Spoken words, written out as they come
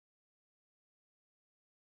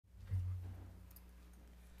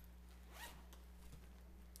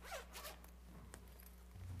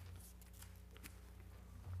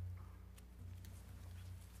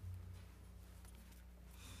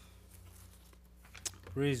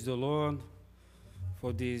Praise the Lord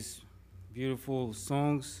for these beautiful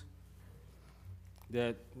songs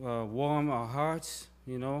that warm our hearts,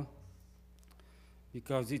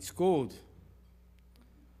 because it's cold.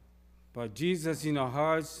 But Jesus in our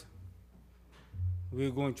hearts,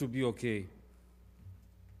 we're going to be okay.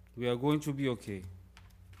 We are going to be okay.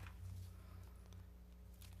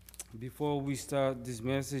 Before we start this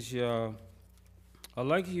message, I'd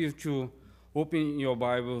like you to open your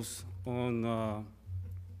Bibles on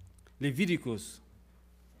Leviticus.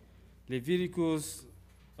 Leviticus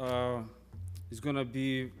is going to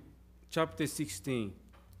be chapter 16.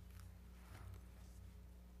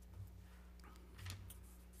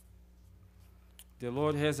 The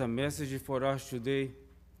Lord has a message for us today.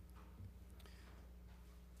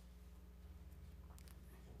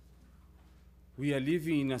 We are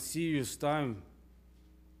living in a serious time.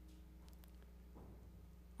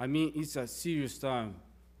 I mean, it's a serious time.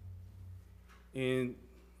 And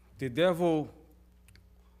the devil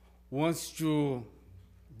wants to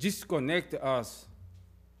disconnect us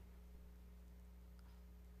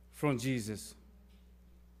from Jesus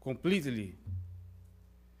completely.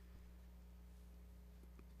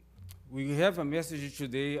 We have a message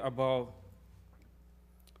today about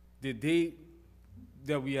the day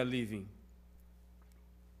that we are living.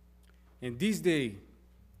 And this day,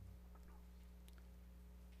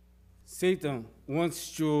 Satan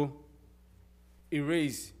wants to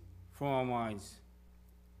erase from our minds.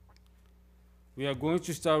 We are going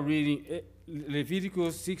to start reading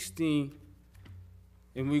Leviticus 16,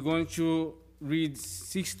 and we're going to read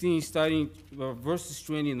 16 starting verses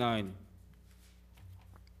 29.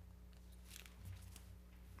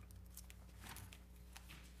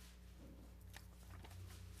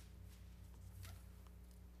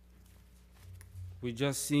 We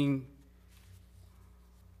just sing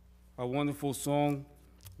a wonderful song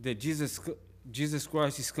that Jesus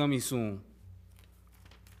Christ is coming soon.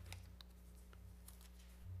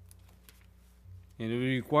 And it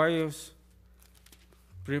requires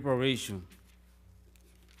preparation.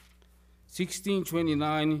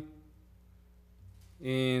 16:29,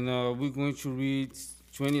 and we're going to read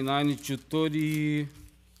 29 to 30.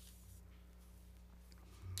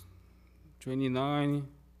 29.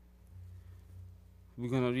 We're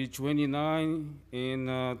going to read 29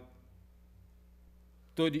 and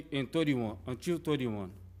 30 and 31, until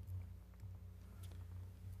 31.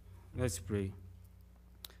 Let's pray.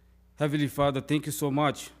 Heavenly Father, thank you so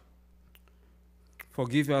much for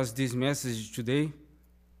giving us this message today.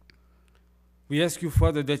 We ask you,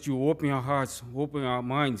 Father, that you open our hearts, open our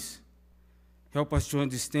minds, help us to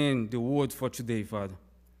understand the word for today, Father.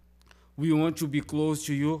 We want to be close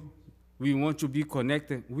to you. We want to be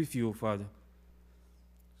connected with you, Father.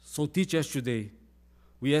 So teach us today.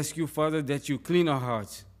 We ask you, Father, that you clean our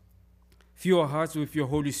hearts, fill our hearts with your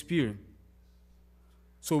Holy Spirit,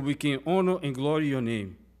 so we can honor and glory your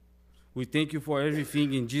name. We thank you for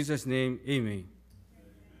everything in Jesus' name, amen.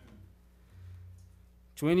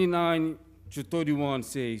 29 to 31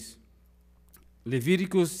 says,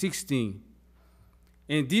 Leviticus 16,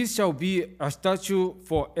 and this shall be a statute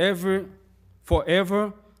forever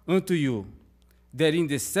unto you, that in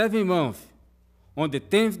the 7th month, on the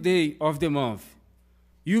 10th day of the month,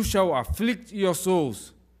 you shall afflict your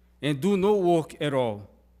souls and do no work at all,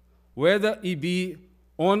 whether it be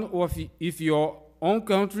on of if your own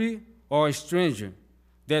country or a stranger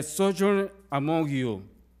that sojourn among you.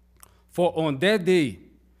 For on that day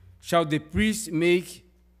shall the priest make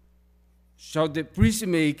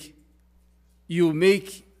you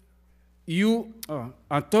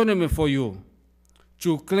atonement for you,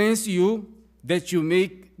 to cleanse you, that you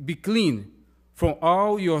may be clean from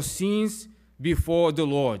all your sins before the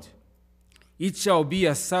Lord. It shall be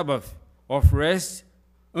a Sabbath of rest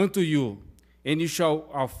unto you, and you shall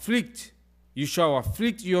afflict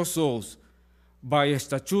your souls by a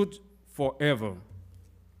statute forever.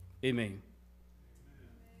 Amen.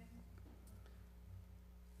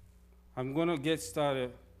 I'm going to get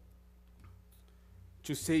started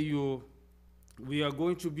to say we are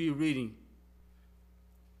going to be reading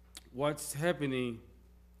what's happening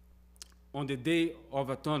on the Day of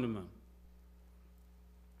Atonement.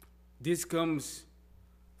 This comes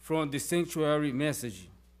from the sanctuary message,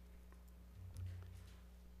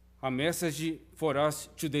 a message for us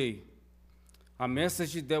today, a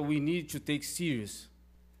message that we need to take serious,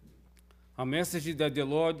 a message that the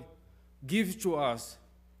Lord gives to us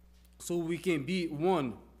so we can be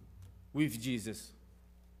one with Jesus.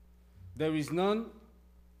 There is none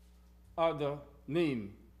other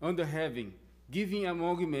name under heaven given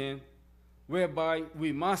among men whereby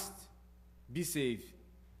we must be saved.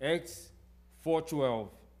 Acts 4:12.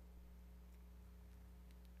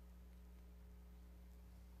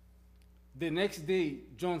 The next day,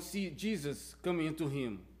 John see Jesus coming to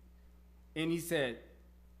him, and he said,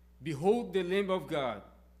 "Behold the Lamb of God,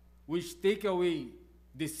 which take away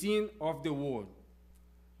the sin of the world."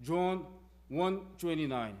 John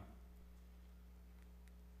 1:29.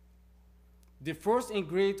 The first and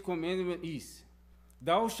great commandment is,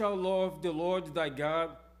 "Thou shalt love the Lord thy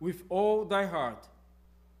God with all thy heart,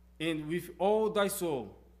 and with all thy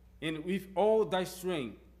soul, and with all thy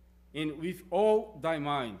strength, and with all thy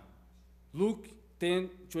mind." Luke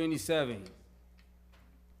 10:27.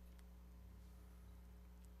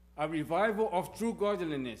 A revival of true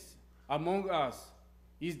godliness among us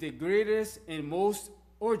is the greatest and most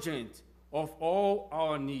urgent of all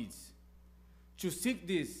our needs. To seek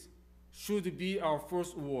this should be our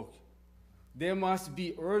first work. There must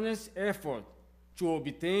be earnest effort to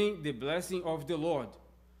obtain the blessing of the Lord,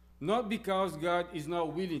 not because God is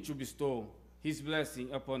not willing to bestow his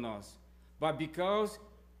blessing upon us, but because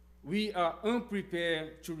we are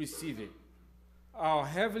unprepared to receive it. Our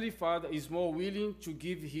Heavenly Father is more willing to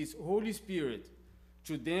give his Holy Spirit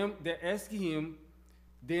to them that ask him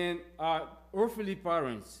than our earthly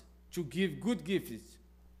parents to give good gifts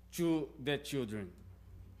to their children.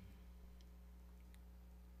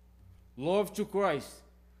 Love to Christ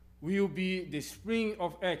will be the spring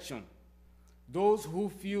of action. Those who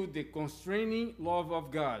feel the constraining love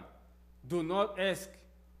of God do not ask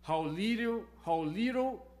how little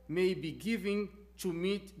may be given to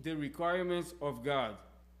meet the requirements of God.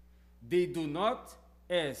 They do not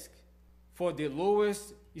ask for the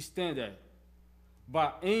lowest standard,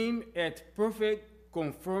 but aim at perfect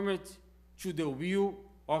conformity to the will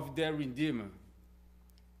of their Redeemer.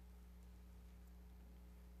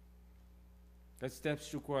 That's Steps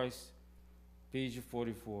to Christ, page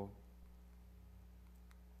 44.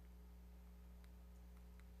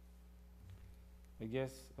 I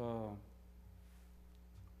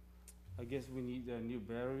guess we need a new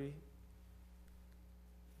battery.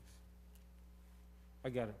 I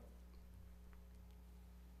got it.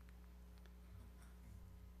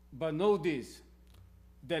 But know this,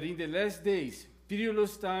 that in the last days,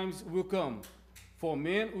 perilous times will come, for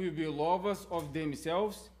men will be lovers of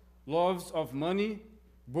themselves, lovers of money,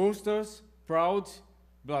 boasters, proud,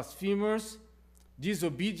 blasphemers,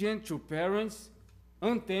 disobedient to parents,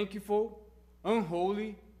 unthankful,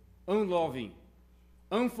 unholy, unloving,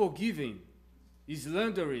 unforgiving,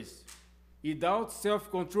 slanderous, without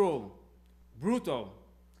self-control, brutal,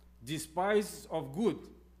 despisers of good,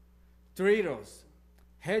 traitors,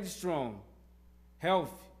 headstrong,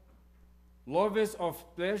 healthy, lovers of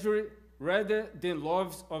pleasure rather than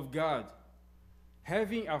lovers of God,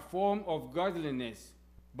 having a form of godliness,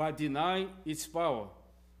 but denying its power.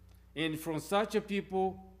 And from such a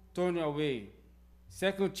people turn away.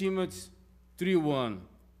 2 Timothy 3:1.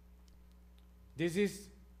 This is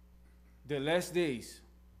the last days.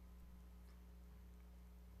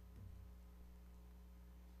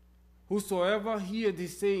 Whosoever hear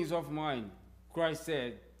these sayings of mine, Christ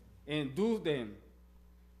said, and do them,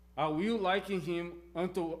 I will liken him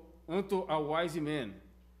unto a wise man,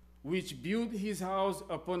 which built his house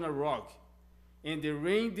upon a rock. And the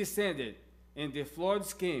rain descended, and the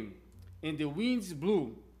floods came, and the winds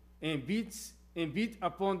blew, and beat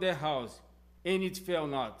upon that house, and it fell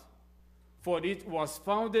not, for it was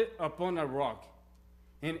founded upon a rock.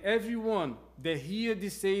 And everyone that hear the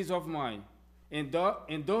sayings of mine, and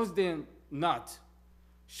does them not,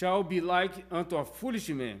 shall be like unto a foolish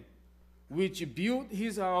man, which built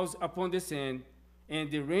his house upon the sand, and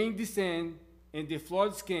the rain descended, and the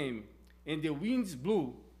floods came, and the winds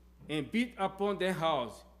blew, and beat upon the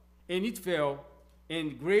house, and it fell,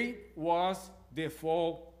 and great was the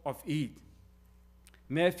fall of it.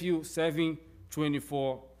 Matthew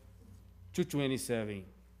 7:24-27.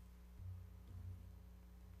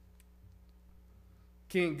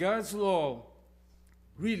 Can God's law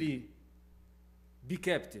really be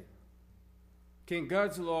kept? Can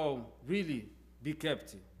God's law really be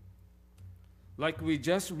kept? Like we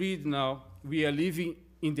just read now, we are living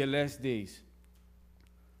in the last days.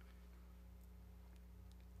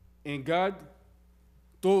 And God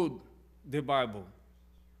told the Bible,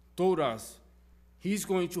 told us, he's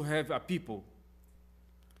going to have a people.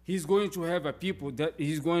 He's going to have a people that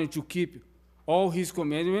he's going to keep all his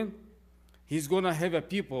commandments. He's going to have a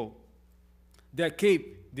people that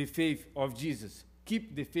keep the faith of Jesus.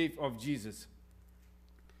 Keep the faith of Jesus.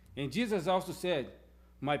 And Jesus also said,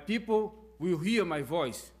 my people will hear my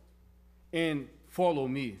voice and follow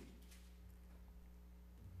me.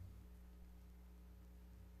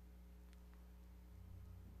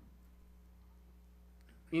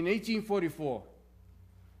 In 1844,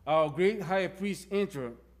 our great high priest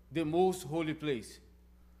entered the most holy place.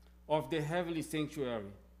 of the heavenly sanctuary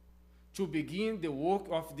to begin the work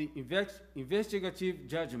of the investigative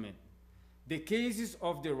judgment. The cases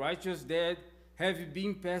of the righteous dead have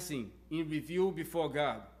been passing in review before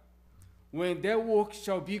God. When their work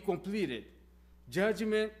shall be completed,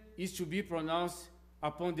 judgment is to be pronounced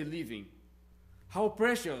upon the living. How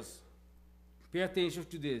precious, pay attention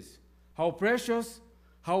to this, how precious,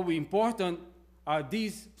 how important are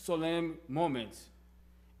these solemn moments.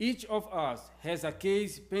 Each of us has a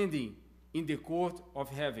case pending in the court of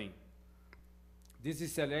heaven. This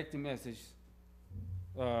is select message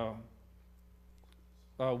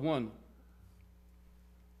 1.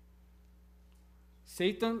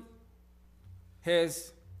 Satan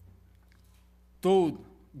has told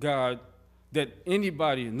God that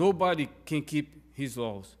nobody can keep his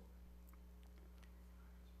laws.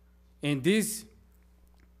 And this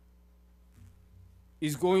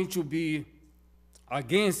is going to be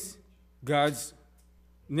against God's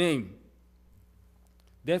name.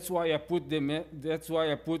 That's why I put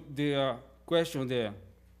the question there.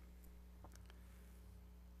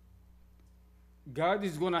 God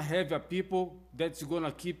is going to have a people that's going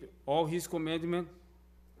to keep all his commandments.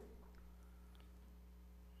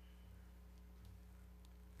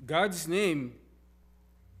 God's name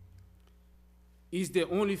is the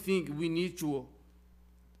only thing we need to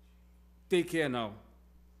take care now.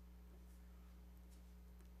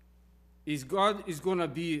 Is God is going to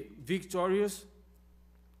be victorious,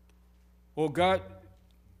 or God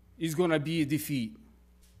is going to be defeated?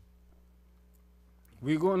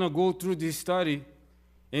 We're going to go through this study,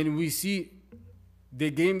 and we see the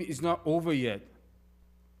game is not over yet.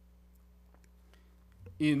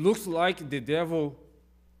 It looks like the devil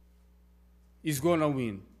is going to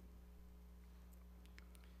win.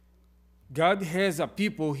 God has a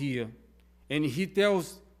people here, and he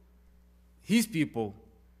tells his people,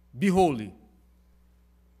 be holy.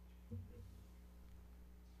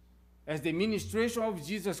 As the ministration of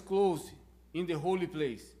Jesus closed in the holy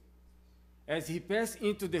place, as he passed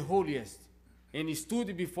into the holiest and he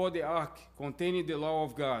stood before the ark containing the law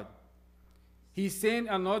of God, he sent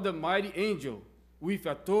another mighty angel with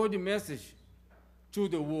a third message to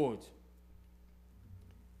the world.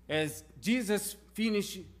 As Jesus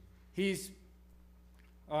finished his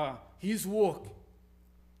work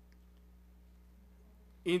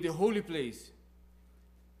in the holy place,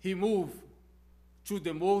 he moved to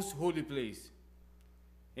the most holy place.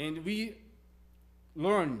 And we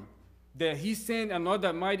learn that he sent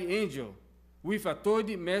another mighty angel with a third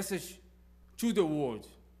message to the world.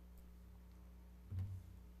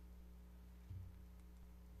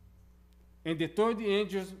 And the third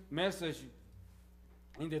angel's message,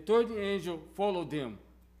 and the third angel followed them,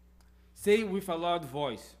 saying with a loud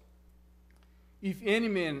voice, if any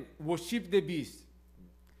man worship the beast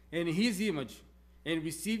and his image, and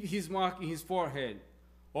receive his mark in his forehead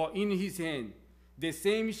or in his hand, the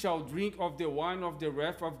same shall drink of the wine of the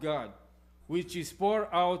wrath of God, which is poured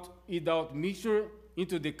out without mixture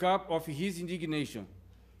into the cup of his indignation.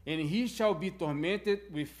 And he shall be tormented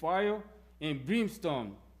with fire and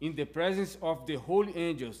brimstone in the presence of the holy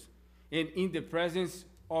angels and in the presence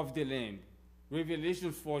of the Lamb.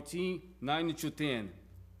 Revelation 14, 9-10.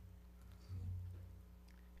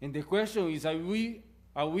 And the question is,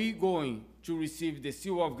 are we going to receive the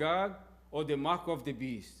seal of God or the mark of the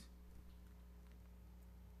beast?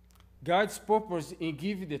 God's purpose in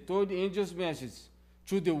giving the third angel's message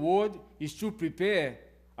to the world is to prepare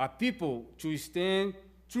a people to stand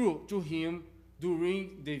true to him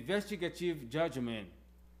during the investigative judgment.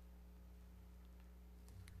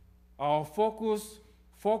 Our focus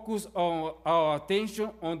on our attention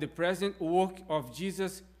on the present work of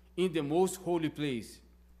Jesus in the most holy place.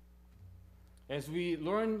 As we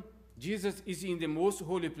learn, Jesus is in the most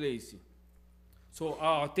holy place. So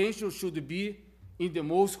our attention should be in the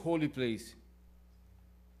most holy place.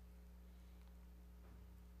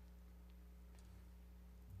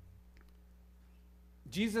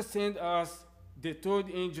 Jesus sent us the third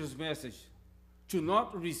angel's message to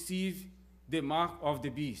not receive the mark of the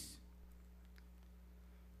beast.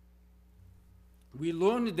 We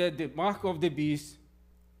learned that the mark of the beast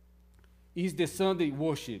is the Sunday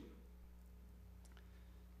worship.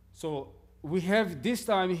 So we have this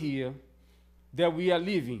time here that we are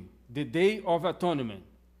living, the Day of Atonement.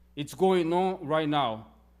 It's going on right now,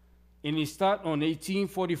 and it starts on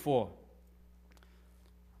 1844.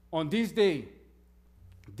 On this day,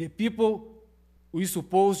 the people we're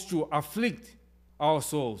supposed to afflict our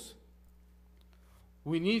souls.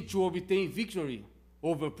 We need to obtain victory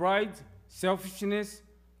over pride, selfishness,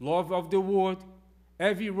 love of the world,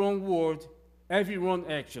 every wrong word, every wrong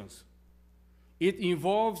actions. It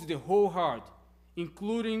involves the whole heart,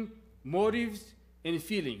 including motives, and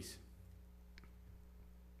feelings.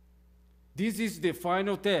 This is the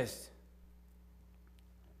final test.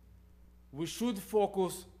 We should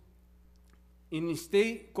focus and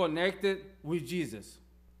stay connected with Jesus.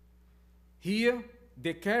 Here,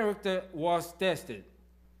 the character was tested,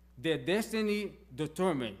 the destiny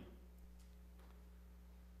determined.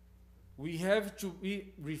 We have to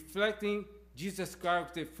be reflecting Jesus'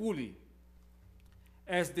 character fully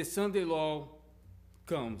as the Sunday law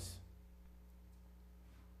comes.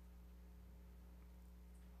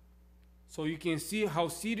 So you can see how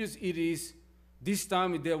serious it is this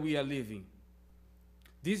time that we are living.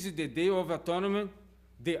 This is the day of atonement,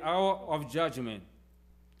 the hour of judgment.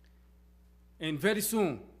 And very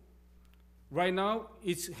soon, right now,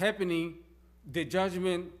 it's happening, the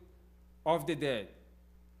judgment of the dead.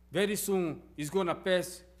 Very soon, it's going to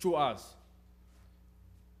pass to us.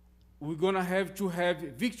 We're going to have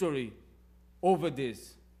victory over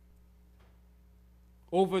this,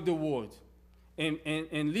 over the world.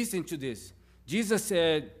 And listen to this. Jesus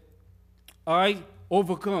said, I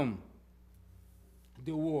overcome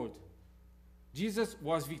the world. Jesus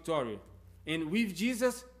was victorious. And with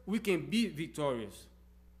Jesus, we can be victorious.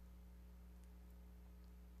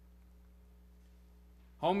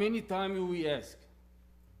 How many times will we ask,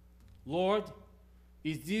 Lord,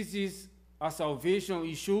 is this a salvation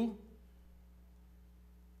issue?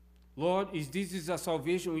 Lord, is this a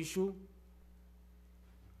salvation issue?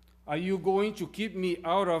 Are you going to keep me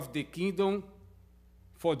out of the kingdom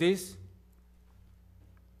for this?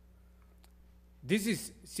 This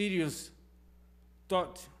is serious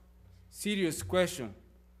thought, serious question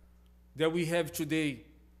that we have today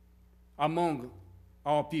among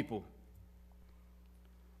our people.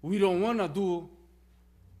 We don't want to do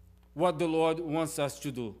what the Lord wants us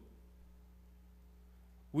to do.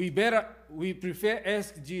 We prefer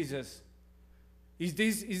ask Jesus, is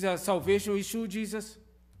this a salvation issue, Jesus?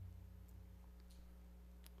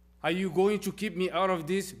 Are you going to keep me out of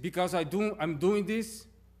this because I'm doing this?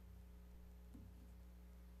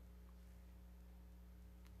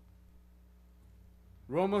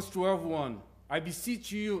 Romans 12:1. I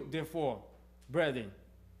beseech you, therefore, brethren,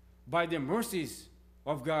 by the mercies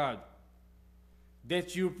of God,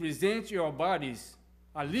 that you present your bodies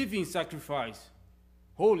a living sacrifice,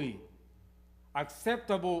 holy,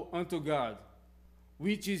 acceptable unto God,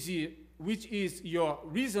 which is your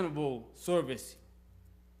reasonable service.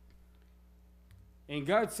 And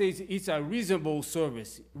God says it's a reasonable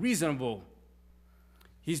service, reasonable.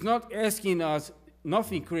 He's not asking us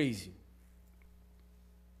nothing crazy.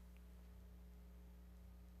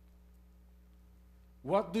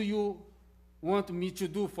 What do you want me to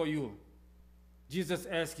do for you? Jesus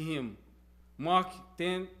asked him. Mark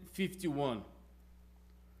 10:51.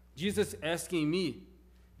 Jesus asking me,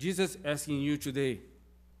 Jesus asking you today,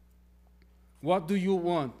 what do you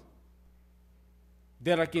want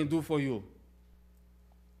that I can do for you?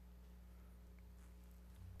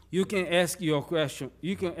 You can ask your question.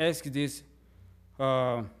 You can ask this.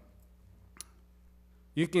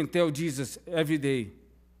 You can tell Jesus every day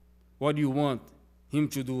what you want him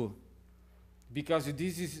to do, because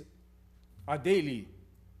this is a daily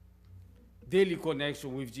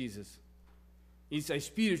connection with Jesus. It's a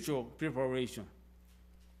spiritual preparation.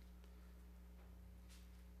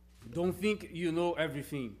 Don't think you know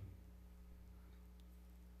everything.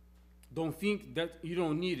 Don't think that you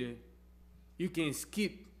don't need it. You can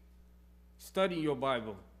skip studying your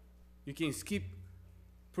Bible. You can skip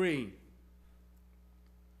praying.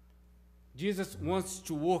 Jesus wants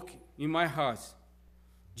to work in my heart.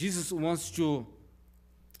 Jesus wants to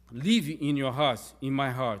live in your heart, in my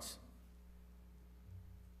heart.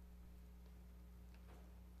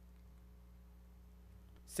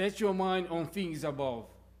 Set your mind on things above,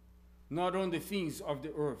 not on the things of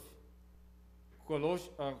the earth.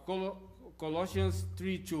 Colossians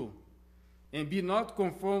 3:2. And be not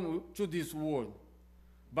conformed to this world,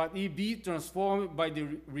 but ye be transformed by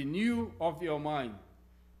the renewal of your mind,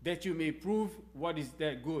 that you may prove what is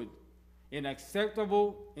that good and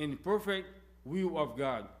acceptable and perfect will of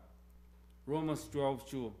God. Romans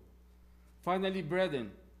 12:2. Finally,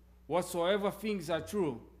 brethren, whatsoever things are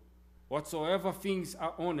true, whatsoever things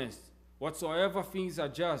are honest, whatsoever things are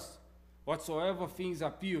just, whatsoever things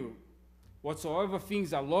are pure, whatsoever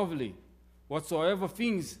things are lovely, whatsoever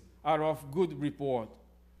things are of good report,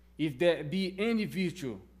 if there be any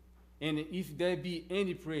virtue, and if there be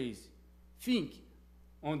any praise, think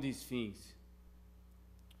on these things.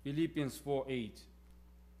 Philippians 4:8.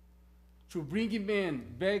 To bring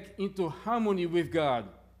men back into harmony with God.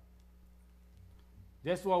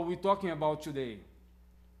 That's what we're talking about today.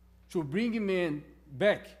 To bring men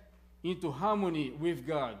back into harmony with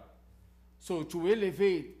God. so to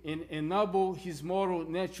elevate and ennoble his moral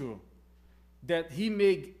nature, that he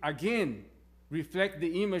may again reflect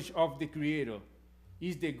the image of the Creator,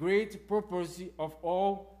 is the great purpose of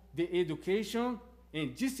all the education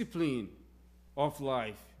and discipline of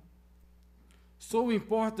life. So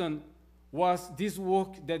important was this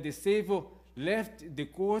work that the Savior left the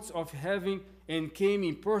courts of heaven and came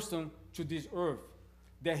in person to this earth,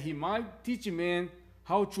 that he might teach men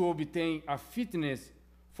how to obtain a fitness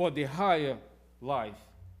for the higher life.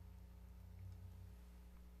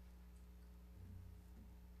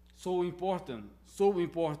 So important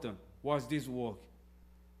was this work.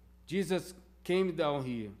 Jesus came down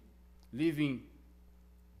here, living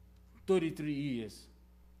 33 years.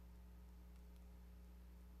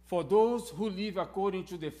 For those who live according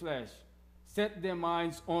to the flesh, set their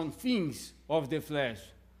minds on things of the flesh,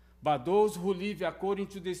 but those who live according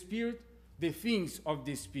to the Spirit, the things of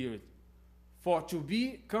the Spirit. For to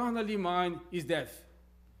be carnally minded is death,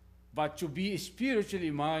 but to be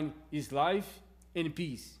spiritually minded is life and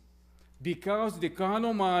peace. Because the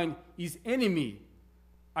carnal mind is enemy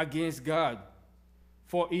against God,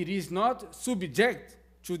 for it is not subject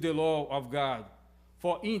to the law of God,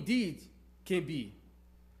 for indeed can be.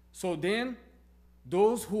 So then,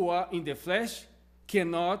 those who are in the flesh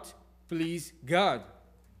cannot please God.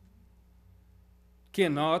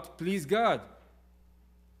 Cannot please God.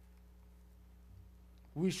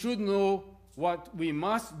 We should know what we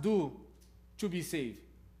must do to be saved.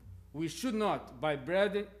 We should not, my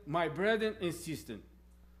brethren and sisters,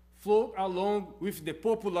 float along with the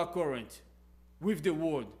popular current, with the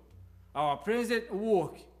world. Our present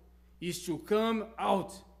work is to come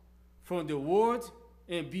out from the world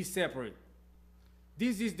and be separate.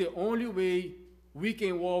 This is the only way we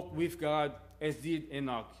can walk with God as did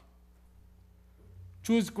Enoch.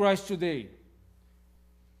 Choose Christ today.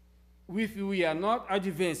 If we are not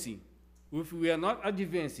advancing,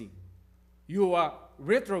 you are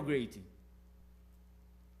retrograding,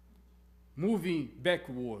 moving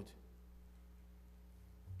backward.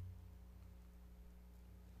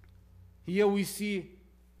 Here we see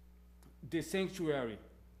the sanctuary,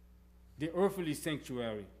 the earthly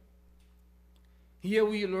sanctuary. Here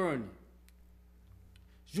we learn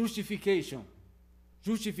justification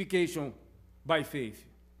by faith.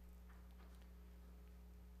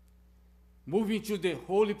 Moving to the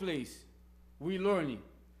holy place, we learn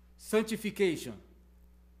sanctification.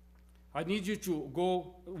 I need you to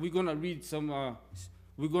go. We're gonna read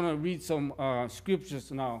some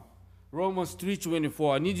scriptures now. Romans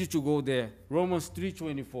 3:24. I need you to go there. Romans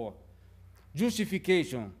 3:24.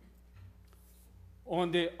 Justification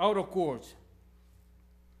on the outer court.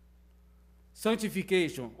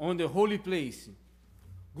 Sanctification on the holy place.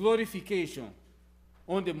 Glorification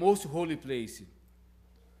on the most holy place.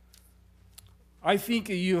 I think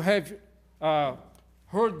you have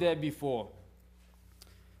heard that before.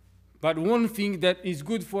 But one thing that is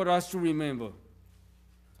good for us to remember,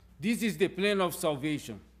 this is the plan of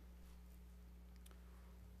salvation.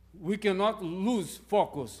 We cannot lose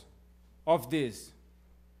focus of this.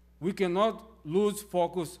 We cannot lose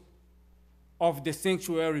focus of the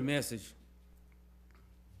sanctuary message.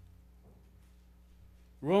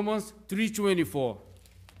 Romans 3:24.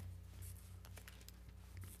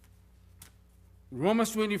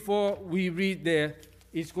 Romans 24, we read there,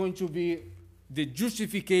 it's going to be the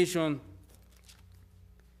justification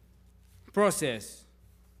process.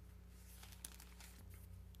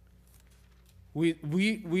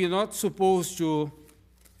 We are not supposed to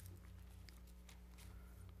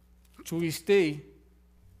stay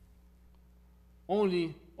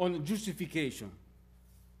only on justification.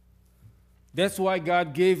 That's why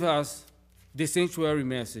God gave us the sanctuary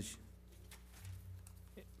message.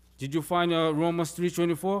 Did you find Romans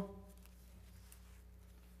 3:24?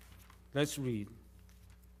 Let's read.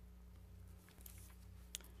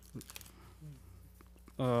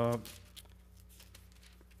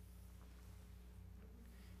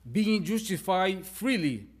 Being justified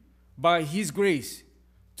freely by his grace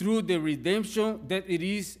through the redemption that it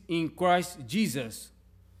is in Christ Jesus.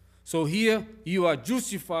 So here you are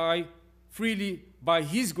justified freely by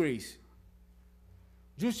his grace.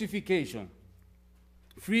 Justification.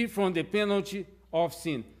 Free from the penalty of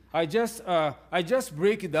sin. I just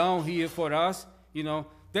break it down here for us. You know,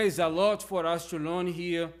 there is a lot for us to learn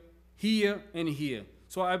here, and here.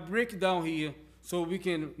 So I break it down here so we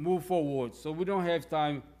can move forward. So we don't have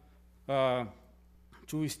time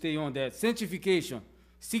to stay on that. Sanctification,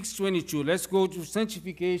 6:22. Let's go to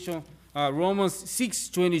sanctification. Romans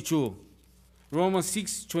 6:22. Romans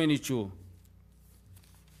 6:22.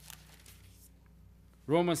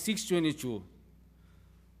 Romans 6:22.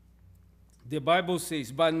 The Bible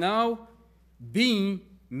says, but now being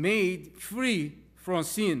made free from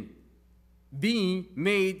sin, being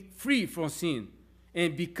made free from sin,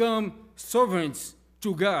 and become servants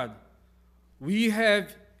to God. We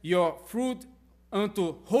have your fruit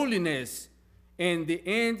unto holiness, and the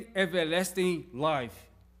end everlasting life.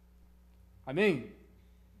 Amen.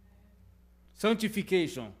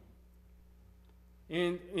 Sanctification.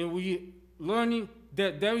 And we learning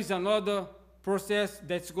that there is another process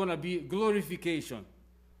that's going to be glorification.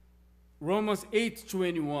 Romans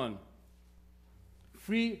 8:21.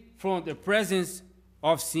 Free from the presence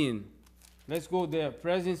of sin. Let's go there.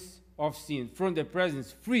 Presence of sin. From the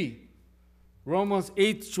presence. Free. Romans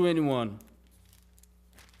 8:21.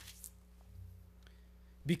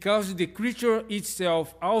 Because the creature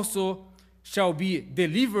itself also shall be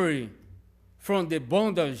delivered from the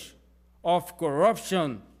bondage of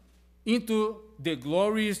corruption into the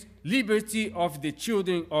glorious liberty of the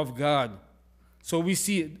children of God. So we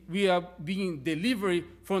see we are being delivered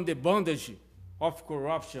from the bondage of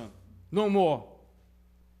corruption. No more.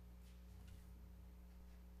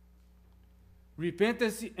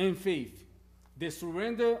 Repentance and faith, the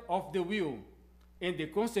surrender of the will, and the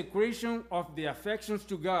consecration of the affections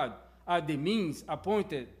to God are the means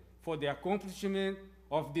appointed for the accomplishment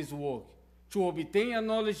of this work. To obtain a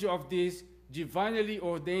knowledge of this divinely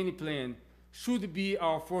ordained plan should be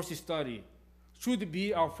our first study.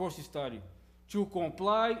 To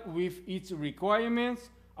comply with its requirements,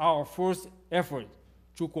 our first effort.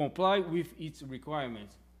 To comply with its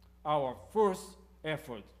requirements, our first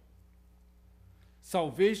effort.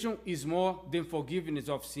 Salvation is more than forgiveness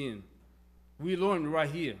of sin. We learn right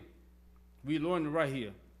here.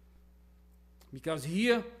 Because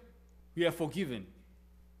here we are forgiven.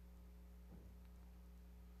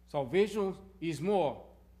 Salvation is more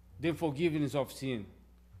than forgiveness of sin.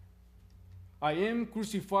 I am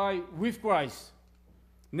crucified with Christ.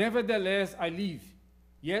 Nevertheless, I live,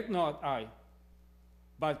 yet not I,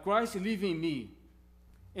 but Christ lives in me.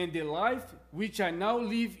 And the life which I now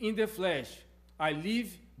live in the flesh, I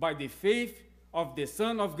live by the faith of the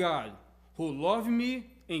Son of God, who loved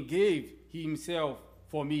me and gave himself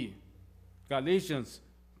for me. Galatians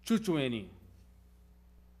 2:20.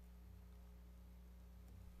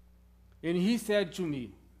 And he said to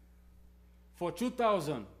me, for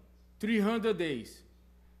 2,300 days,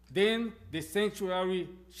 then the sanctuary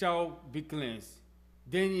shall be cleansed.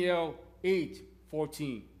 Daniel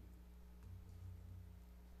 8:14.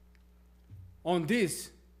 On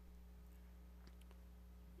this,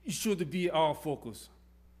 it should be our focus.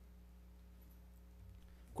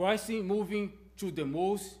 Christ moving to the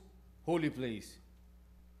most holy place.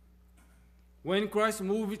 When Christ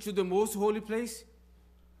moved to the most holy place,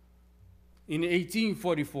 in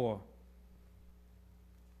 1844,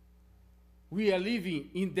 we are living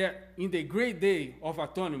in the great day of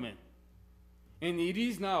atonement. And it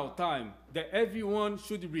is now time that everyone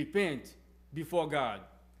should repent before God,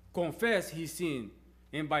 confess his sin,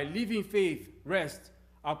 and by living faith rest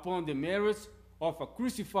upon the merits of a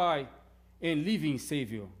crucified and living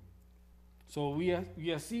Savior. So we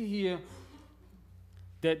are see here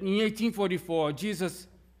that in 1844, Jesus,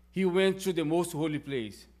 he went to the most holy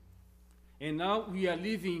place. And now we are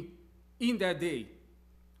living in that day,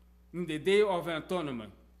 in the day of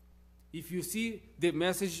atonement. If you see the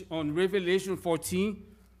message on Revelation 14,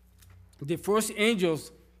 the first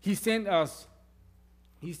angels, he sent us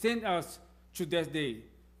to that day.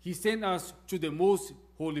 He sent us to the most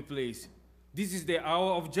holy place. This is the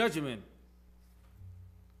hour of judgment.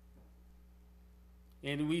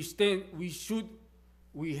 And we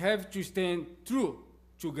have to stand true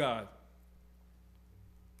to God.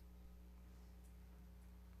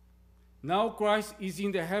 Now Christ is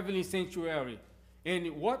in the heavenly sanctuary.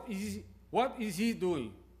 And what is he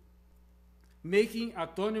doing? Making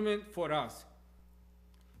atonement for us.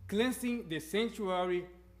 Cleansing the sanctuary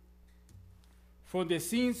from the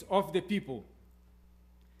sins of the people.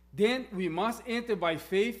 Then we must enter by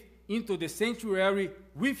faith into the sanctuary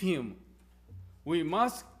with him. We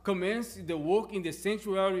must commence the work in the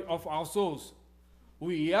sanctuary of our souls.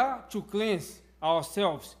 We are to cleanse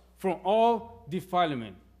ourselves from all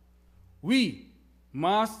defilement. We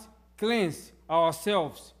must cleanse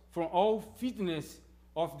ourselves from all filthiness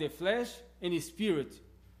of the flesh and spirit,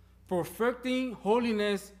 perfecting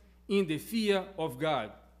holiness in the fear of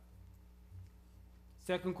God.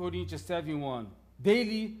 2 Corinthians 7:1.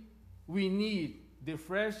 Daily we need the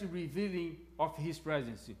fresh revealing of his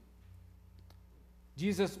presence.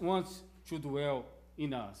 Jesus wants to dwell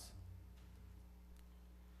in us.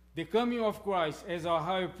 The coming of Christ as our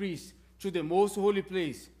high priest to the most holy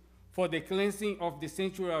place for the cleansing of the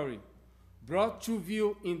sanctuary brought to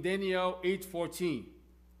view in Daniel 8:14.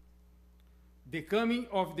 the coming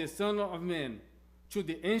of the Son of Man to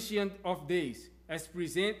the Ancient of Days, as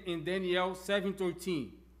present in Daniel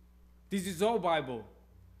 7:13. This is all Bible.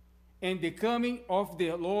 And the coming of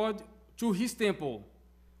the Lord to his temple,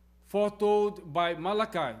 foretold by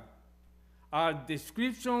Malachi, are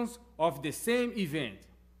descriptions of the same event.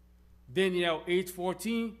 Daniel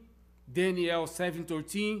 8:14, Daniel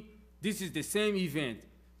 7:13, this is the same event.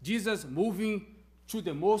 Jesus moving to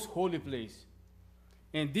the most holy place.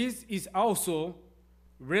 And this is also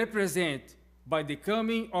represented by the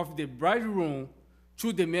coming of the bridegroom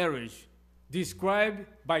to the marriage, described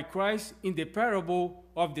by Christ in the parable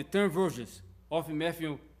of the 10 virgins of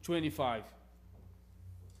Matthew 25.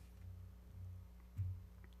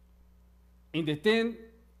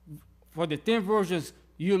 For the 10 virgins,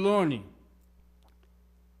 you're learning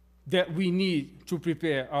that we need to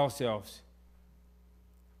prepare ourselves.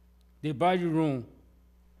 The bridegroom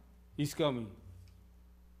is coming.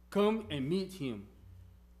 Come and meet him.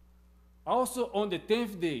 Also on the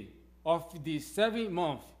 10th day of the 7th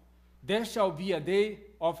month, there shall be a day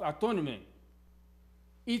of atonement.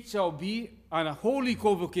 It shall be an holy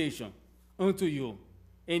convocation unto you,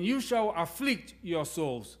 and you shall afflict your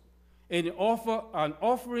souls, and offer an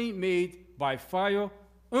offering made by fire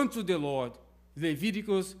unto the Lord.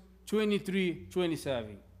 Leviticus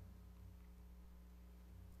 23:27.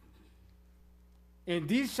 And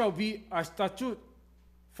this shall be a statute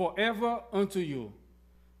forever unto you,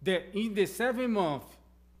 that in the 7th month,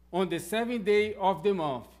 on the 7th day of the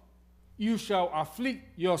month, you shall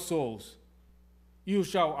afflict your souls. You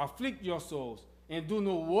shall afflict your souls, and do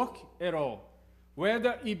no work at all,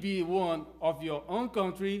 whether it be one of your own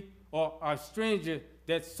country or a stranger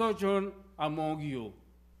that sojourn among you.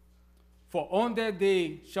 For on that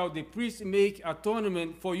day shall the priest make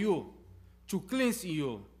atonement for you, to cleanse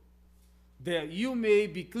you, that you may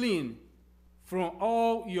be clean from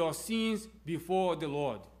all your sins before the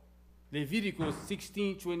Lord. Leviticus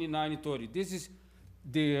 16:29-30. This is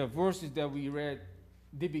the verses that we read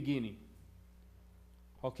at the beginning.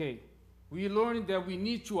 Okay, we learned that we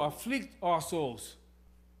need to afflict our souls.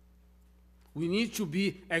 We need to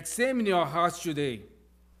be examining our hearts today.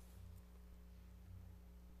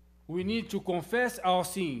 We need to confess our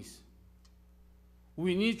sins.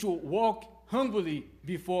 We need to walk humbly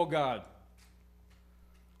before God.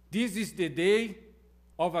 This is the day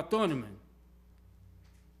of atonement.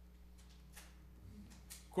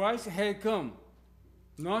 Christ had come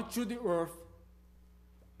not to the earth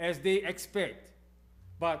as they expect,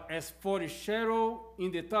 but as foreshadow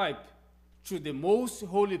in the type to the most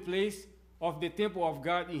holy place of the temple of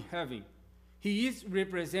God in heaven. He is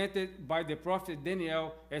represented by the prophet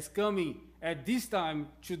Daniel as coming at this time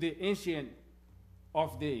to the Ancient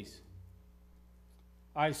of Days.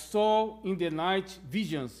 I saw in the night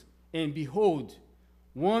visions, and behold,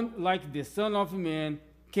 one like the Son of Man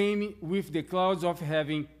came with the clouds of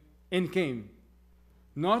heaven, and came,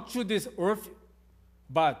 not to this earth,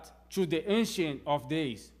 but to the Ancient of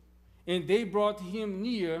Days. And they brought him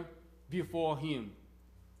near before him.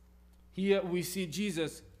 Here we see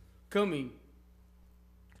Jesus coming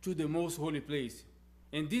to the most holy place.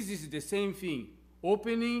 And this is the same thing,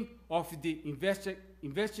 opening of the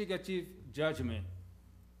investigative judgment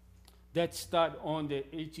that started on the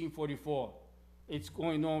 1844. It's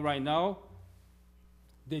going on right now,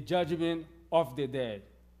 the judgment of the dead.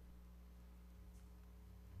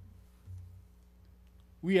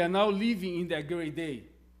 We are now living in that great day.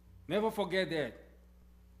 Never forget that.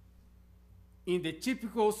 In the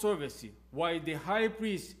typical service, while the high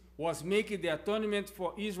priest was making the atonement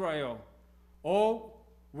for Israel, all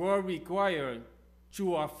were required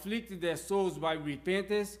to afflict their souls by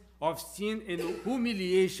repentance of sin and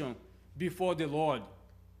humiliation before the Lord,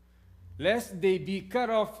 lest they be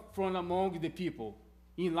cut off from among the people.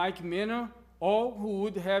 In like manner, all who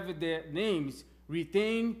would have their names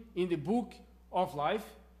retained in the book of life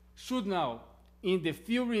should now, in the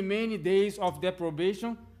few remaining days of their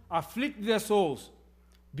probation, afflict their souls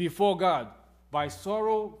before God by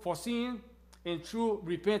sorrow for sin and true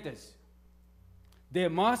repentance. There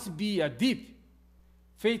must be a deep,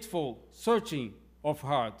 faithful searching of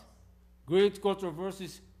heart. Great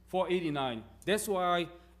Controversies 489. That's why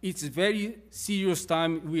it's a very serious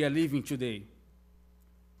time we are living today.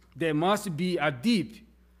 There must be a deep,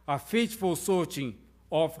 a faithful searching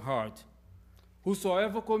of heart.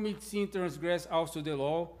 Whosoever commits sin transgress also the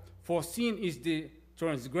law, for sin is the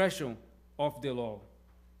transgression of the law.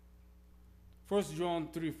 1 John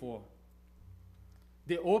 3:4.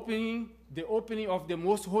 The opening of the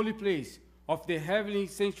most holy place of the heavenly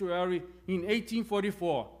sanctuary in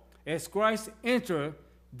 1844, as Christ entered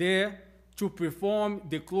there to perform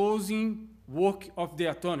the closing work of the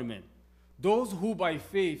atonement. those who by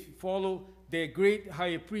faith follow their great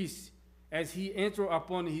high priest as he entered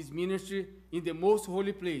upon his ministry in the most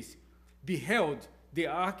holy place, beheld the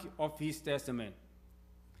ark of his testament.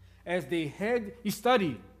 As they had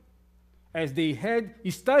studied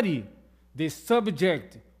the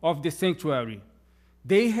subject of the sanctuary,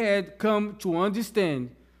 they had come to understand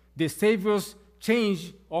the Savior's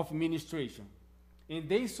change of ministration. And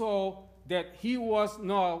they saw that he was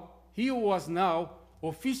now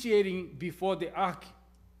officiating before the ark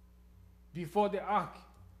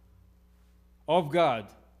of God,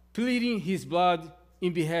 pleading his blood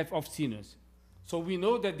in behalf of sinners. So we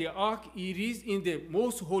know that the ark, it is in the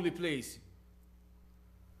most holy place.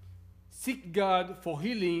 Seek God for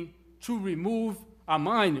healing to remove a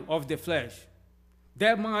mind of the flesh.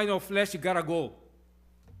 That mind of flesh gotta go.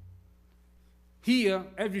 Here,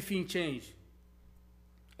 everything changed.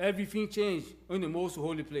 Everything changed in the most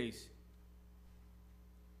holy place.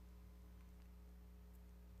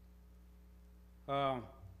 I'm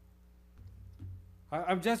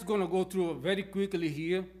just going to go through very quickly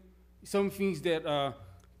here some things that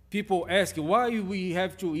people ask, why we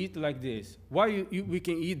have to eat like this? Why we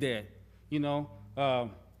can eat that? You know,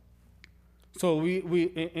 so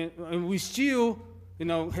we still, you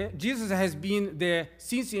know, Jesus has been there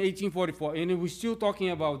since 1844, and we're still talking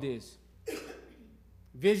about this.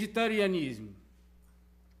 Vegetarianism,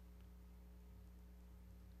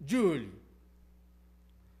 jewelry,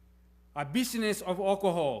 abstinence of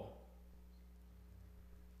alcohol,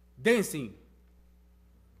 dancing.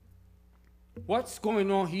 What's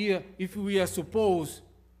going on here if we are supposed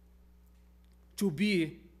to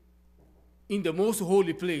be in the most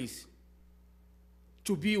holy place,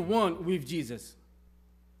 to be one with Jesus?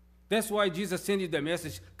 That's why Jesus sent you the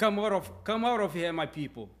message, come out of here, my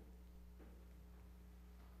people.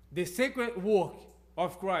 The sacred work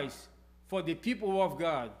of Christ for the people of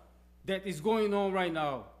God that is going on right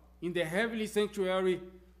now in the heavenly sanctuary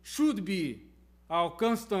should be our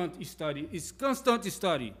constant study. It's constant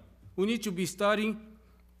study. We need to be studying,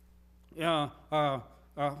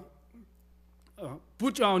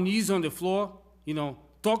 put our knees on the floor, you know,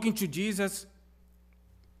 talking to Jesus.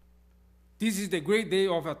 This is the great day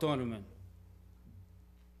of atonement.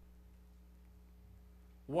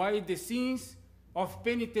 Why the sins of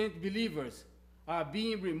penitent believers are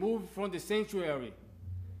being removed from the sanctuary,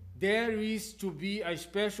 there is to be a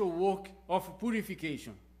special work of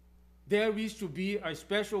purification. There is to be a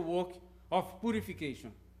special work of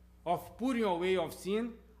purification, of putting away of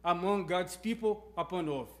sin among God's people upon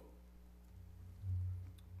earth.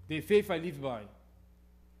 The faith I live by.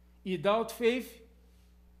 Without faith,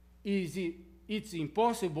 it's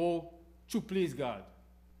impossible to please God.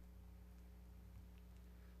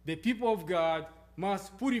 The people of God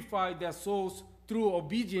must purify their souls through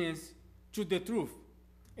obedience to the truth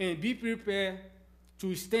and be prepared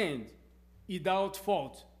to stand without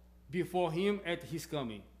fault before him at his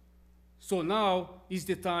coming. So now is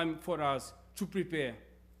the time for us to prepare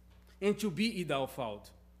and to be without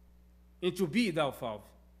fault. And to be without fault.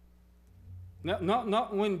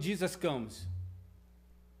 Not when Jesus comes.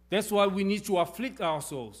 That's why we need to afflict our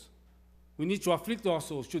souls. We need to afflict our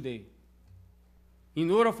souls today,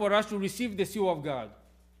 in order for us to receive the seal of God.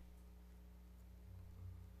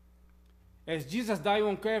 As Jesus died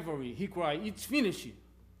on Calvary, he cried, "It's finished.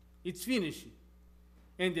 It's finished."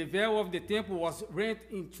 And the veil of the temple was rent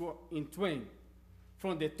in twain,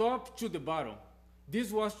 from the top to the bottom.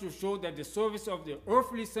 This was to show that the service of the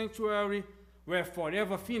earthly sanctuary were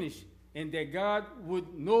forever finished, and that God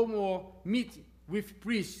would no more meet with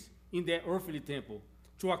priests in their earthly temple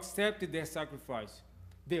to accept their sacrifice.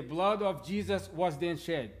 The blood of Jesus was then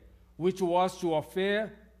shed, which was to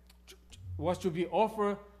be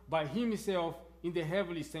offered by himself in the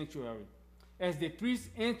heavenly sanctuary. As the priests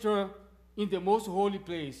enter in the most holy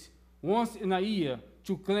place once in a year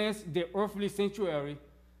to cleanse the earthly sanctuary,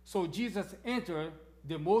 so Jesus entered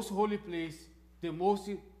the most holy place, the most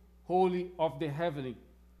holy of the heavenly.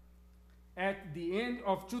 At the end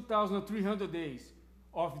of 2,300 days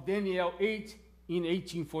of Daniel 8 in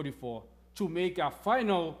 1844, to make a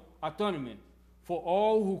final atonement for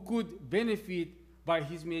all who could benefit by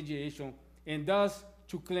his mediation, and thus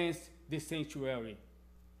to cleanse the sanctuary.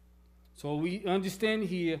 So we understand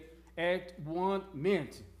here, Act 1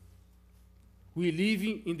 meant we're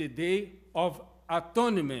living in the day of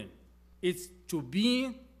atonement. It's to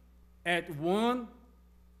be at one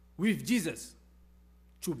with Jesus.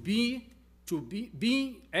 To be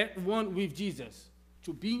at one with Jesus.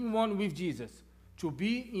 To be in one with Jesus. To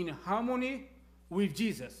be in harmony with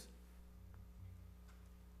Jesus.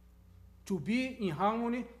 To be in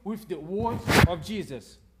harmony with the words of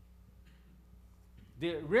Jesus.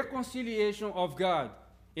 the reconciliation of God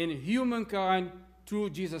and humankind through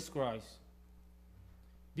Jesus Christ.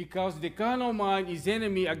 Because the carnal mind is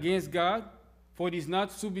enemy against God, for it is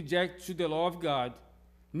not subject to the law of God,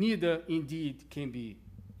 neither indeed can be.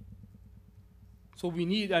 So we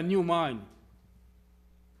need a new mind.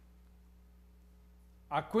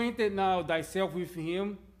 Acquainted now thyself with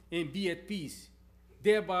him, and be at peace.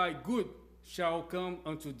 Thereby good shall come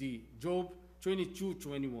unto thee. Job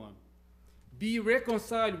 22:21. Be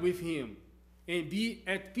reconciled with him, and be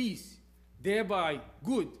at peace. Thereby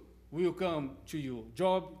good will come to you.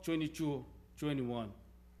 Job 22:21.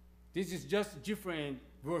 This is just different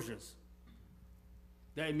versions.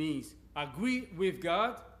 That means agree with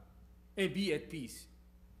God and be at peace.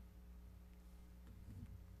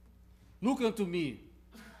 Look unto me,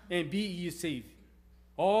 and be ye safe,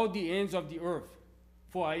 all the ends of the earth,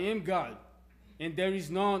 for I am God, and there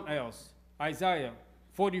is none else. Isaiah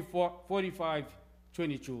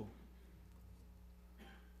 45:22.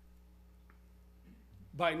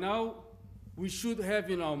 By now, we should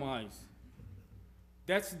have in our minds,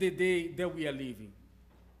 that's the day that we are living.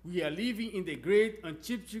 We are living in the great and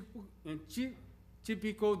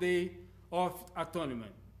typical day of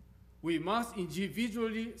atonement. We must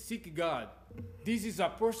individually seek God. This is a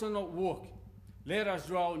personal work. Let us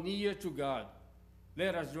draw near to God.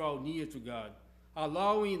 Let us draw near to God,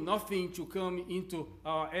 allowing nothing to come into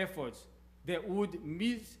our efforts that would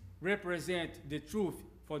misrepresent the truth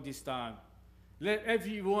for this time. Let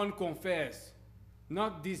everyone confess,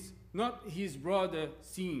 not his brother's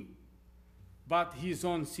sin, but his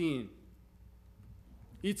own sin.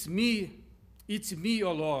 It's me,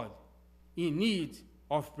 O Lord, in need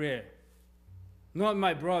of prayer. Not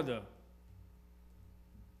my brother,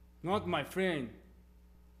 not my friend,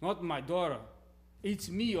 not my daughter. It's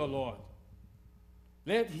me, O Lord.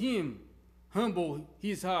 Let him humble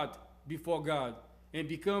his heart before God and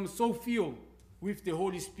become so filled with the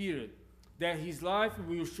Holy Spirit that his life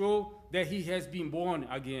will show that he has been born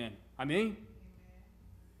again. Amen?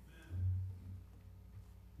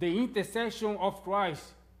 The intercession of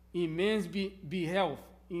Christ in man's behalf,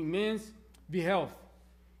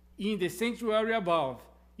 in the sanctuary above,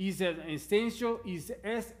 is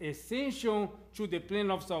as essential to the plan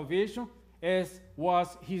of salvation as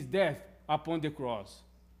was his death upon the cross.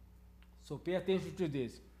 So pay attention to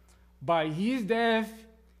this. By his death,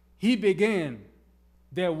 he began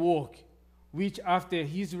their work, which after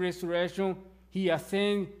his resurrection, he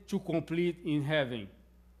ascended to complete in heaven.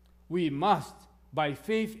 We must, by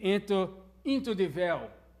faith, enter into the veil,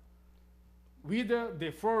 whither the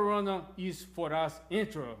forerunner is for us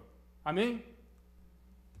enterer. Amen?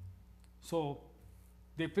 So,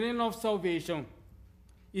 the plan of salvation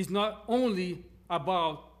is not only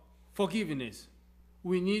about forgiveness.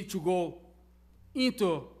 We need to go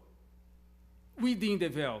within the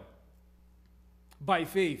veil. By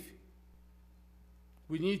faith,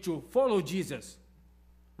 we need to follow Jesus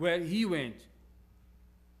where he went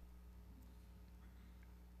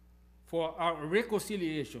for our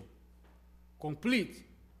reconciliation, complete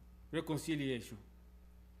reconciliation.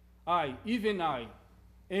 Even I,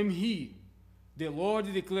 am he, the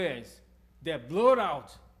Lord declares, that blot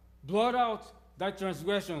out thy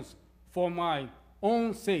transgressions for my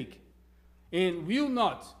own sake, and will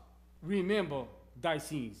not remember thy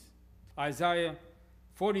sins. Isaiah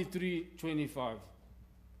 43:25.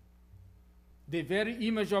 The very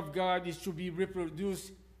image of God is to be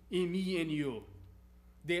reproduced in me and you.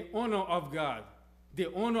 The honor of God, the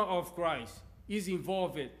honor of Christ, is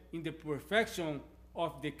involved in the perfection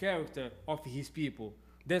of the character of his people.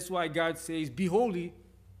 That's why God says, be holy,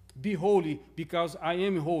 because I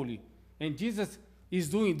am holy. And Jesus is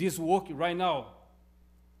doing this work right now.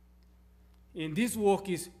 And this work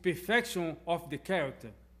is perfection of the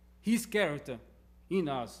character, his character in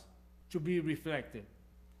us to be reflected.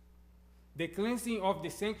 The cleansing of the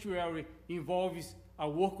sanctuary involves a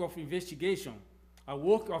work of investigation, a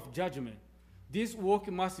work of judgment. This work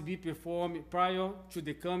must be performed prior to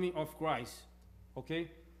the coming of Christ.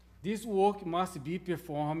 Okay? This work must be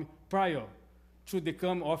performed prior to the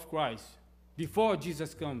coming of Christ, before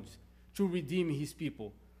Jesus comes to redeem his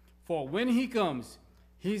people. For when he comes,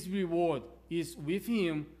 his reward is with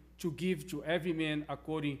him to give to every man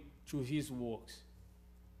according to his works.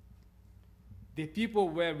 The people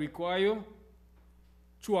were required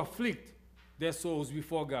to afflict their souls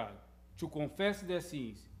before God, to confess their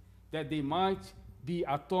sins, that they might be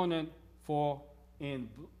atoned for and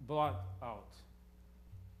blot out.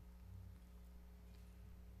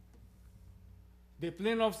 The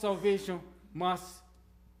plan of salvation must,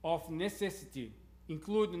 of necessity,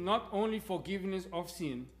 include not only forgiveness of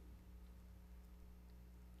sin,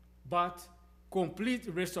 but complete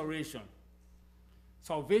restoration.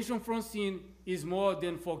 Salvation from sin is more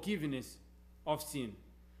than forgiveness of sin.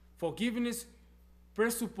 Forgiveness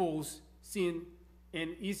presupposes sin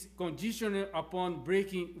and is conditional upon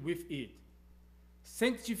breaking with it.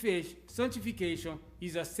 Sanctification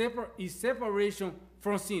is separation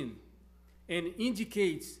from sin and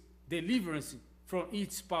indicates deliverance from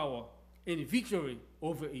its power and victory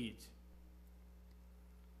over it.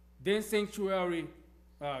 Then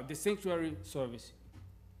the sanctuary service.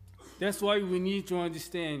 That's why we need to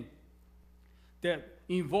understand that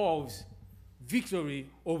involves victory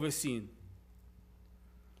over sin.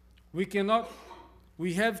 We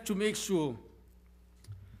have to make sure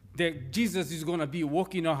that Jesus is going to be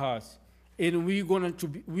working in our hearts, and we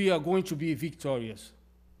are going to be victorious.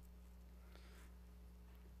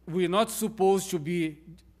 We're not supposed to be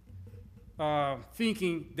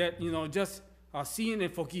thinking that, just sin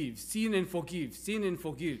and forgive, sin and forgive, sin and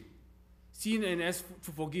forgive, sin and ask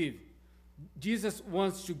to forgive. Jesus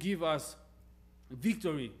wants to give us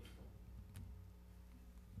victory.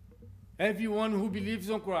 Everyone who believes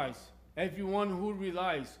on Christ, everyone who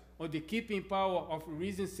relies on the keeping power of a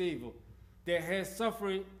risen Savior that has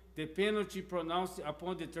suffered the penalty pronounced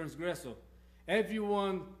upon the transgressor,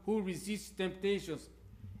 everyone who resists temptations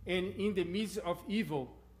and in the midst of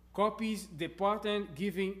evil copies the pattern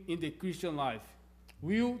given in the Christian life,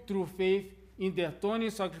 will, through faith in the atoning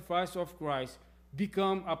sacrifice of Christ,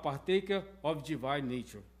 become a partaker of divine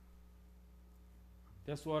nature.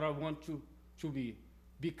 That's what I want to be.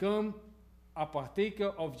 Become a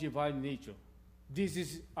partaker of divine nature. This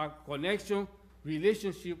is a connection,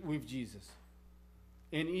 relationship with Jesus.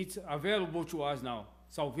 And it's available to us now.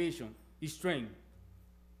 Salvation, strength.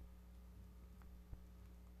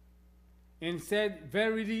 And said,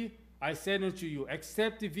 verily, I said unto you,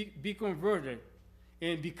 except be converted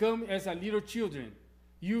and become as a little children,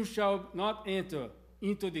 you shall not enter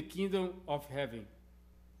into the kingdom of heaven.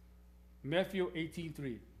 Matthew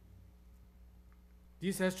 18:3.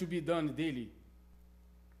 This has to be done daily.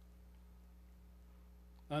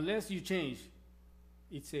 Unless you change,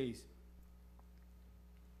 it says,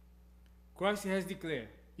 Christ has declared,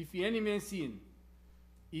 if any man sin,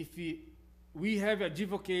 we have an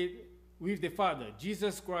advocate with the Father,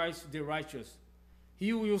 Jesus Christ the righteous.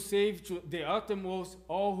 He will save to the uttermost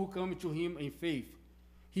all who come to him in faith.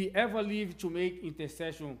 He ever lived to make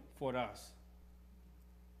intercession for us,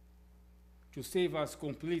 to save us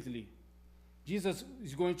completely. Jesus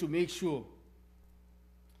is going to make sure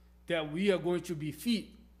that we are going to be fit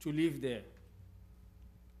to live there.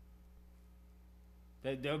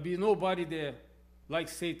 That there will be nobody there like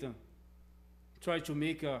Satan try to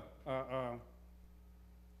make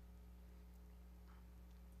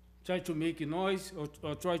try to make a noise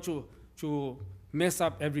or try to mess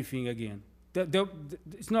up everything again.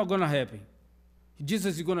 It's not going to happen.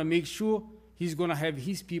 Jesus is going to make sure he's going to have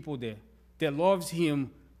his people there that loves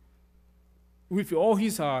him with all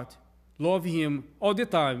his heart, love him all the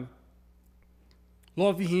time,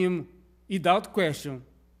 love him without question.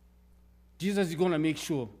 Jesus is going to make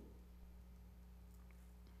sure.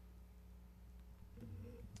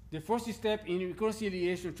 The first step in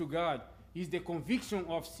reconciliation to God is the conviction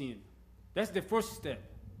of sin. That's the first step.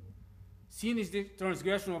 Sin is the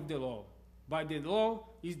transgression of the law. By the law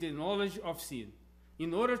is the knowledge of sin.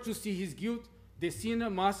 In order to see his guilt, the sinner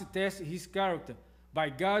must test his character by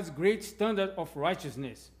God's great standard of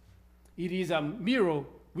righteousness. It is a mirror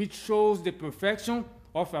which shows the perfection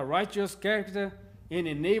of a righteous character and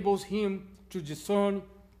enables him to discern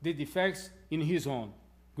the defects in his own.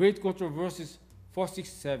 Great Controversies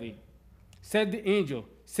 467. Said the angel,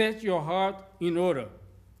 set your heart in order.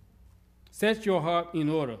 Set your heart in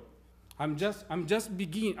order. I'm just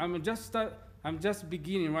beginning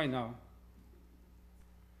right now.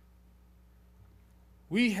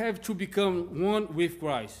 We have to become one with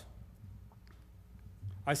Christ.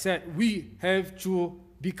 I said we have to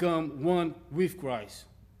become one with Christ.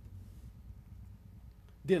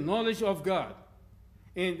 The knowledge of God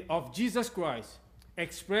and of Jesus Christ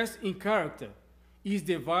expressed in character is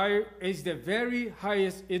the very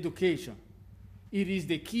highest education. It is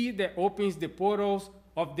the key that opens the portals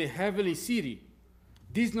of the heavenly city.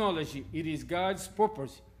 This knowledge, it is God's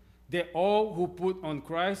purpose that all who put on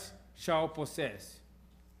Christ shall possess.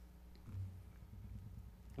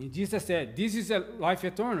 And Jesus said, this is a life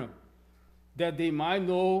eternal, that they might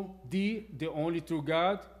know thee, the only true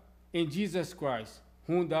God, and Jesus Christ,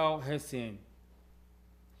 whom thou hast sent.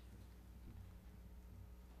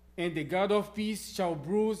 And the God of peace shall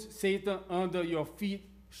bruise Satan under your feet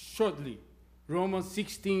shortly. Romans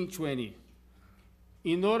 16:20.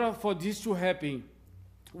 In order for this to happen,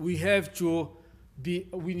 we have to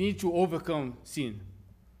we need to overcome sin.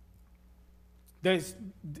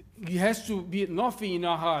 It has to be nothing in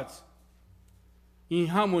our hearts in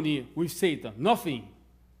harmony with Satan. Nothing.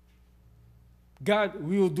 God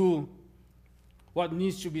will do what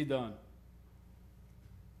needs to be done.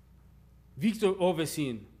 Victory over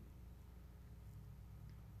sin.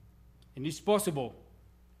 And it's possible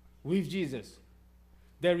with Jesus.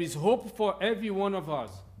 There is hope for every one of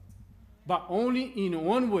us, but only in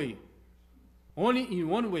one way. Only in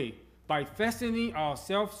one way, by fastening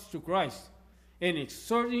ourselves to Christ and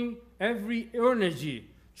exerting every energy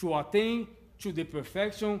to attain to the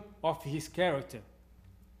perfection of his character.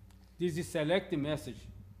 This is a selected message,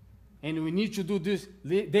 and we need to do this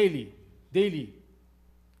daily.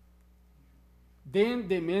 Then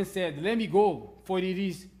the man said, "Let me go, for it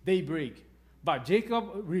is daybreak." But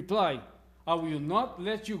Jacob replied, "I will not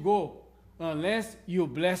let you go unless you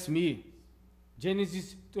bless me."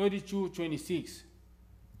 Genesis 32:26.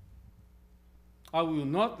 I will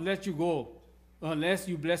not let you go unless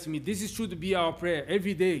you bless me. This should be our prayer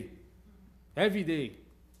every day. Every day.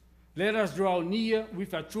 Let us draw near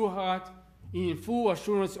with a true heart, in full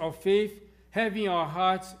assurance of faith, having our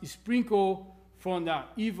hearts sprinkled from the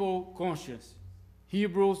evil conscience.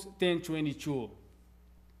 Hebrews 10:22.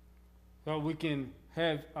 So we can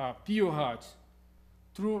have a pure heart.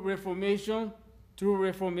 True reformation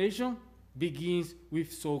begins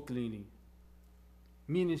with soul cleaning.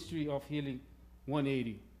 Ministry of Healing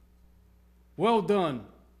 180. Well done,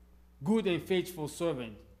 good and faithful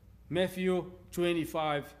servant. Matthew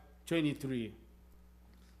 25:23.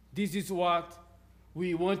 This is what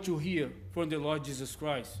we want to hear from the Lord Jesus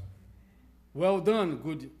Christ. Well done,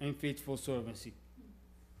 good and faithful servant.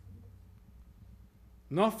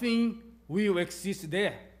 Nothing will exist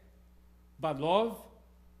there but love,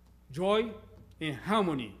 joy, and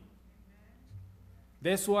harmony.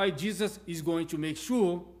 That's why Jesus is going to make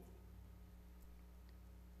sure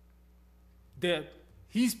that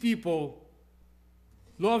his people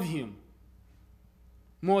love him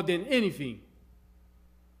more than anything,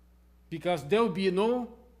 because there will be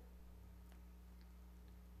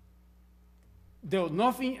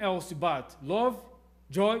nothing else but love,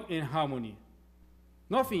 joy, and harmony.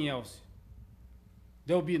 Nothing else.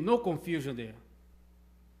 There will be no confusion there.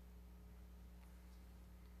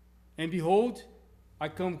 And behold, I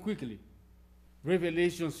come quickly.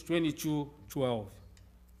 Revelations 22:12.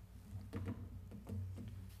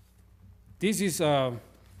 This is a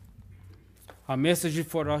message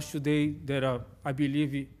for us today that I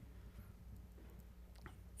believe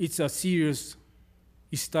it's a serious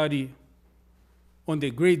study on the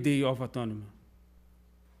great day of atonement.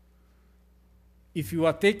 If you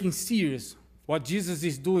are taking serious what Jesus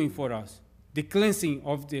is doing for us, the cleansing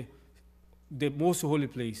of the most holy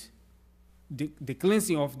place, the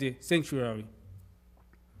cleansing of the sanctuary,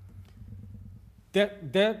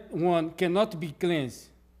 that one cannot be cleansed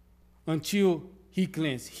until he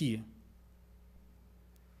cleans here.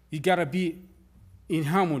 You gotta be in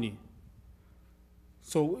harmony.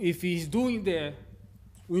 So if he's doing there,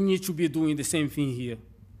 we need to be doing the same thing here.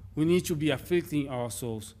 We need to be afflicting our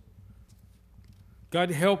souls. God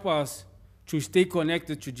help us to stay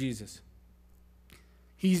connected to Jesus.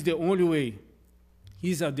 He's the only way.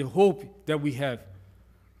 He's the hope that we have.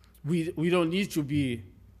 We don't need to be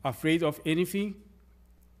afraid of anything,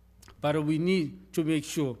 but we need to make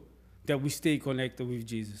sure that we stay connected with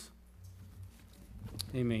Jesus.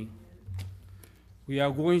 Amen. We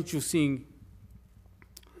are going to sing,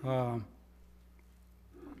 Lord,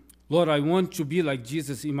 I want to be like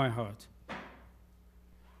Jesus in my heart.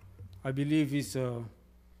 I believe it's a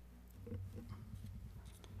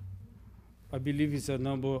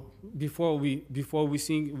number. Before we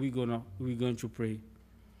sing, we're going to pray.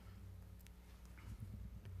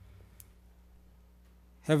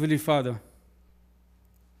 Heavenly Father,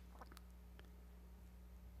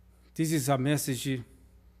 this is a message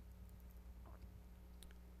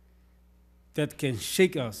that can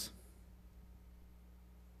shake us.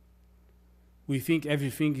 We think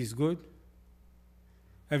everything is good,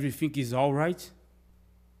 everything is all right.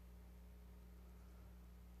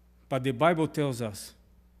 But the Bible tells us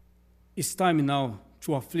it's time now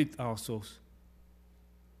to afflict our souls.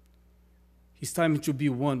 It's time to be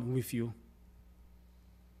one with you.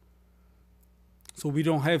 So we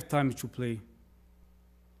don't have time to play.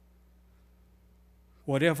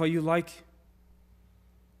 Whatever you like,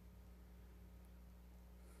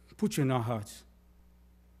 put in our hearts.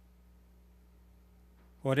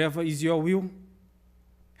 Whatever is your will,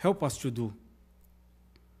 help us to do.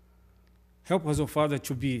 Help us, oh Father,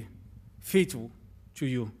 to be faithful to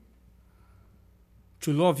you,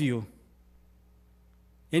 to love you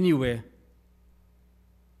anywhere,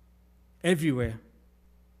 everywhere,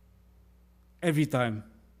 every time.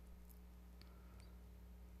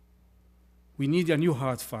 We need a new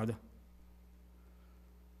heart, Father.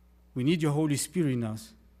 We need your Holy Spirit in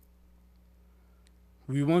us.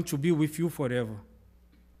 We want to be with you forever.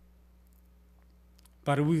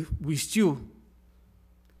 But we still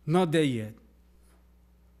not there yet.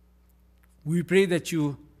 We pray that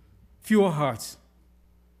you fill our hearts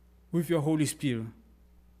with your Holy Spirit,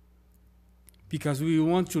 because we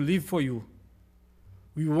want to live for you.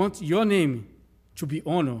 We want your name to be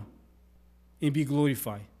honored and be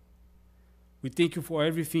glorified. We thank you for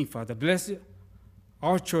everything, Father. Bless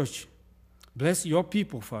our church. Bless your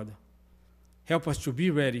people, Father. Help us to be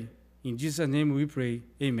ready. In Jesus' name we pray.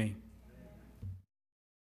 Amen.